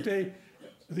tell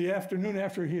the afternoon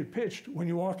after he had pitched, when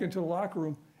you walk into the locker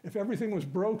room, if everything was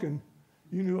broken,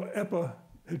 you knew Eppa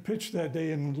had pitched that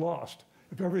day and lost.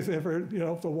 If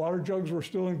the water jugs were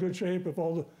still in good shape, if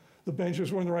all the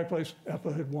benches were in the right place,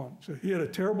 Eppa had won. So he had a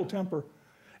terrible temper.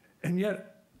 And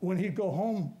yet, when he'd go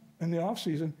home in the off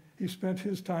season, he spent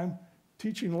his time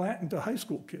teaching Latin to high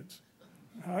school kids.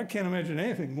 I can't imagine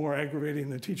anything more aggravating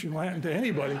than teaching Latin to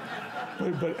anybody.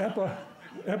 but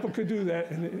Eppa could do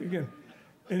that.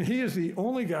 And he is the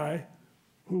only guy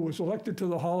who was elected to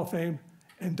the Hall of Fame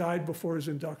and died before his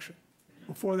induction.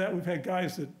 Before that, we've had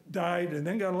guys that died and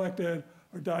then got elected,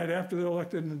 or died after they're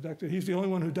elected and inducted. He's the only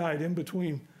one who died in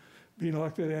between being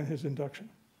elected and his induction.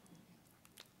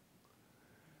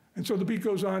 And so the beat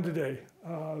goes on today.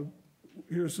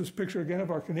 Here's this picture again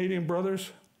of our Canadian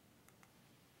brothers.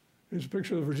 Here's a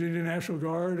picture of the Virginia National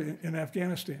Guard in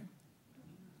Afghanistan.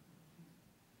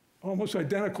 Almost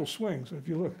identical swings. If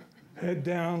you look, head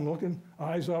down, looking,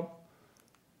 eyes up.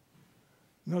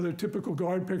 Another typical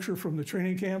Guard picture from the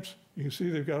training camps. You can see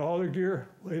they've got all their gear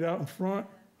laid out in front,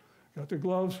 got their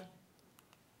gloves.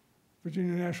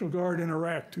 Virginia National Guard in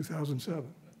Iraq, 2007.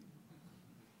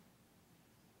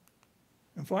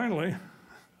 And finally,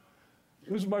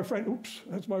 this is my friend,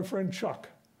 that's my friend Chuck.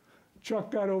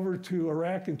 Chuck got over to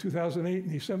Iraq in 2008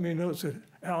 and he sent me a note and said,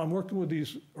 Al, I'm working with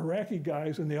these Iraqi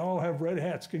guys and they all have red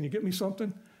hats. Can you get me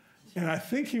something? And I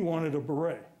think he wanted a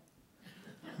beret.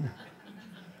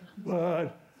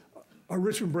 But a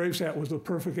Richmond Braves hat was the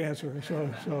perfect answer,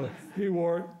 so he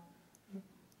wore it.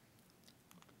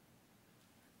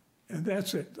 And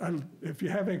that's it. If you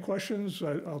have any questions,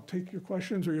 I'll take your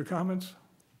questions or your comments.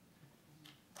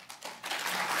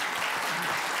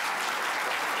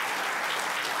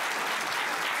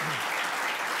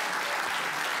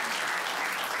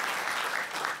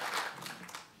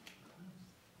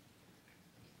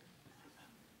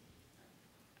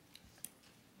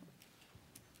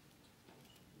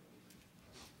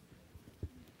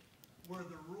 Were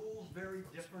the rules very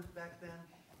different back then?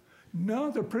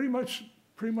 No, they're pretty much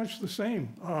the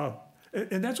same.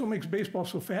 And that's what makes baseball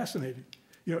so fascinating.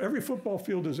 You know, every football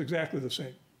field is exactly the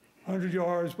same. 100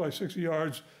 yards by 60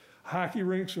 yards. Hockey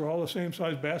rinks are all the same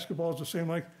size. Basketball is the same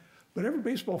length. But every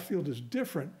baseball field is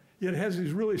different, yet it has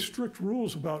these really strict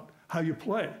rules about how you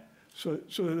play. So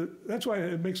that's why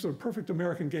it makes the perfect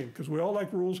American game, because we all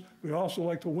like rules. We also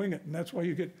like to wing it. And that's why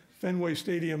you get Fenway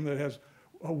Stadium that has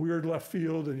a weird left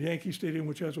field, and Yankee Stadium,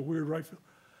 which has a weird right field.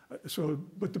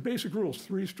 But the basic rules,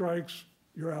 3 strikes,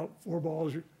 you're out, 4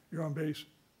 balls, you're on base.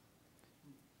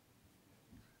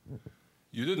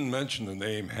 You didn't mention the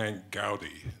name Hank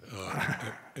Gowdy.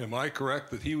 Am I correct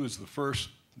that he was the first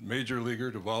major leaguer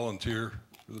to volunteer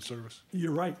for the service?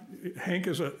 You're right. Hank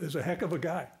is a heck of a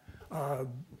guy.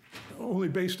 Only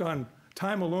based on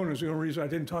time alone is the only reason I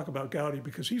didn't talk about Gowdy,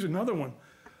 because he's another one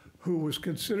who was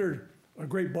considered a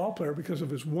great ball player because of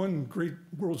his one great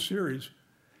World Series.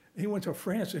 He went to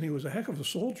France and he was a heck of a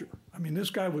soldier. I mean, this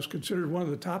guy was considered one of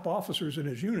the top officers in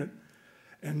his unit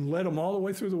and led him all the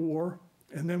way through the war,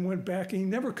 and then went back. He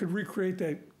never could recreate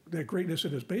that greatness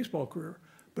in his baseball career.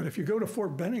 But if you go to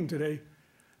Fort Benning today,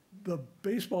 the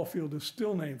baseball field is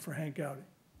still named for Hank Gowdy.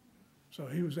 So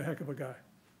he was a heck of a guy.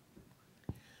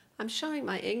 I'm showing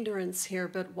my ignorance here,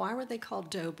 but why were they called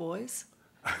Doughboys?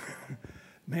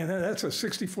 Man, that's a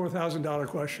 $64,000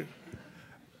 question.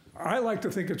 I like to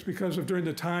think it's because of during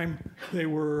the time they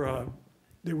were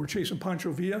chasing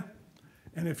Pancho Villa.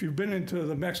 And if you've been into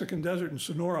the Mexican desert in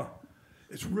Sonora,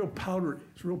 it's real powdery.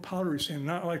 It's real powdery sand,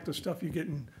 not like the stuff you get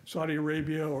in Saudi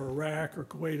Arabia or Iraq or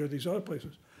Kuwait or these other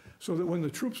places. So that when the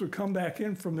troops would come back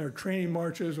in from their training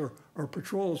marches or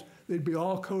patrols, they'd be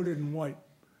all coated in white.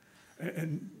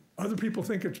 And other people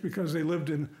think it's because they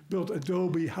built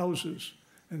adobe houses.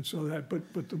 And so that,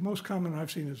 but the most common I've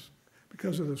seen is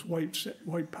because of this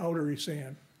white powdery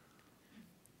sand.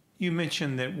 You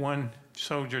mentioned that one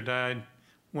soldier died,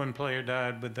 one player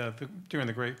died during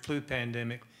the Great Flu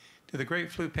pandemic. Did the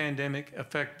Great Flu pandemic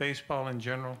affect baseball in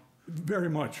general? Very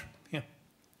much. Yeah.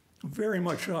 Very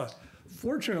much.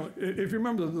 Fortunately, if you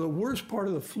remember, the worst part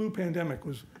of the flu pandemic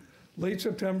was late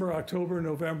September, October,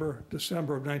 November,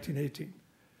 December of 1918.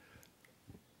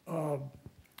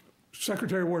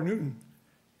 Secretary of War Newton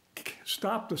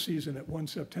stopped the season at 1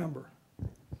 September.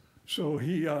 So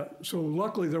so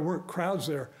luckily there weren't crowds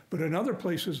there. But in other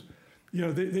places,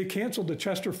 they canceled the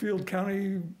Chesterfield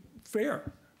County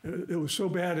Fair. It was so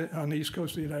bad on the East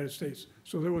Coast of the United States.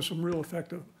 So there was some real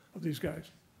effect of these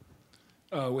guys.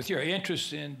 With your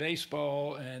interest in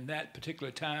baseball and that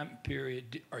particular time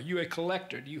period, are you a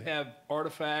collector? Do you have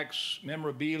artifacts,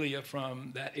 memorabilia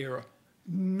from that era?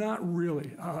 Not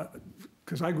really,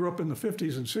 because I grew up in the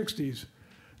 50s and 60s.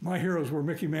 My heroes were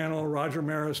Mickey Mantle, Roger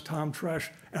Maris, Tom Tresh,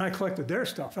 and I collected their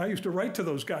stuff. I used to write to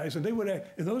those guys, and in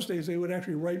those days, they would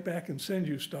actually write back and send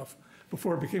you stuff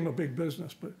before it became a big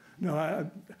business. But no, I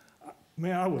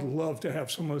would love to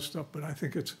have some of this stuff, but I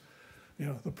think it's,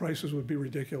 the prices would be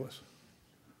ridiculous.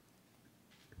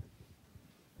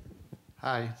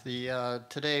 Hi.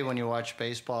 Today when you watch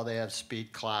baseball, they have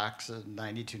speed clocks, a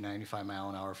 92, 95 mile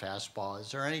an hour fastball. Is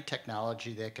there any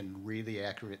technology that can really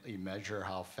accurately measure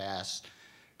how fast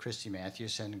Christy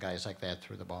Mathewson and guys like that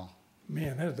threw the ball?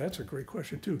 Man, that's a great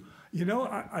question too.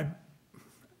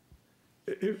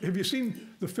 Have you seen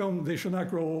the film They Shall Not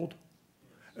Grow Old?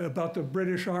 About the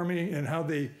British Army and how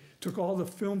they took all the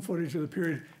film footage of the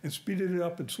period and speeded it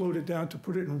up and slowed it down to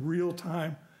put it in real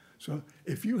time. So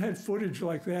if you had footage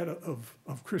like that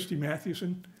of Christy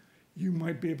Mathewson, you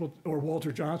might be able, or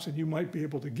Walter Johnson, you might be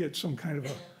able to get some kind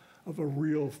of a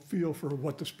real feel for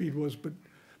what the speed was. But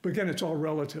again, it's all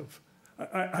relative.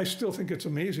 I still think it's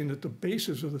amazing that the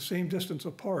bases are the same distance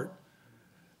apart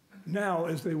now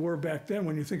as they were back then.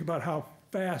 When you think about how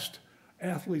fast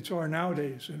athletes are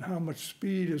nowadays and how much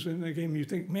speed is in the game, you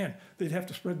think, man, they'd have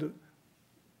to spread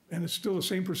and it's still the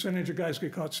same percentage of guys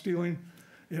get caught stealing,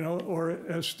 or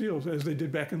as steals as they did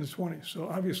back in the 20s. So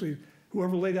obviously,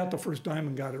 whoever laid out the first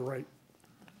diamond got it right.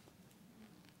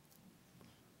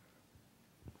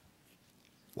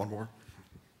 One more.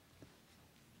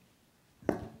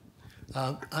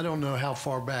 I don't know how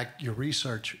far back your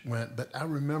research went, but I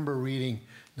remember reading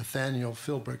Nathaniel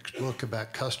Philbrick's book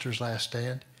about Custer's Last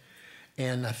Stand.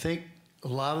 And I think a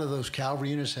lot of those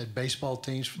cavalry units had baseball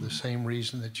teams for the same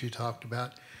reason that you talked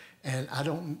about. And I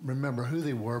don't remember who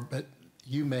they were, but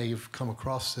you may have come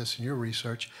across this in your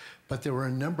research. But there were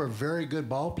a number of very good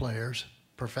ball players,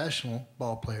 professional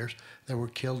ball players, that were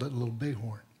killed at Little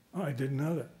Bighorn. Oh, I didn't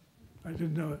know that. I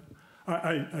didn't know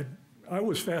it. I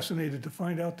was fascinated to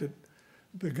find out that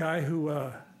the guy who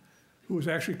was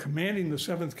actually commanding the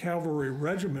 7th Cavalry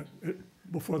Regiment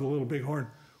before the Little Bighorn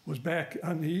was back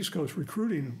on the East Coast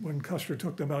recruiting when Custer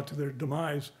took them out to their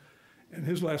demise. And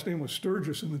his last name was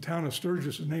Sturgis, and the town of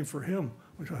Sturgis is named for him,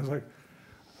 which I was like,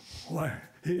 why?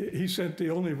 He set the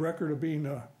only record of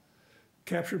being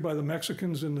captured by the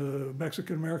Mexicans in the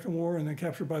Mexican-American War and then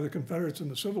captured by the Confederates in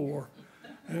the Civil War.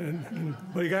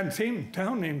 But he got a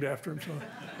town named after him, so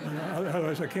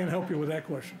otherwise I can't help you with that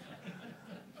question.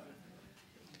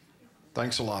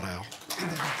 Thanks a lot, Al.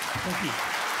 Thank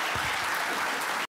you.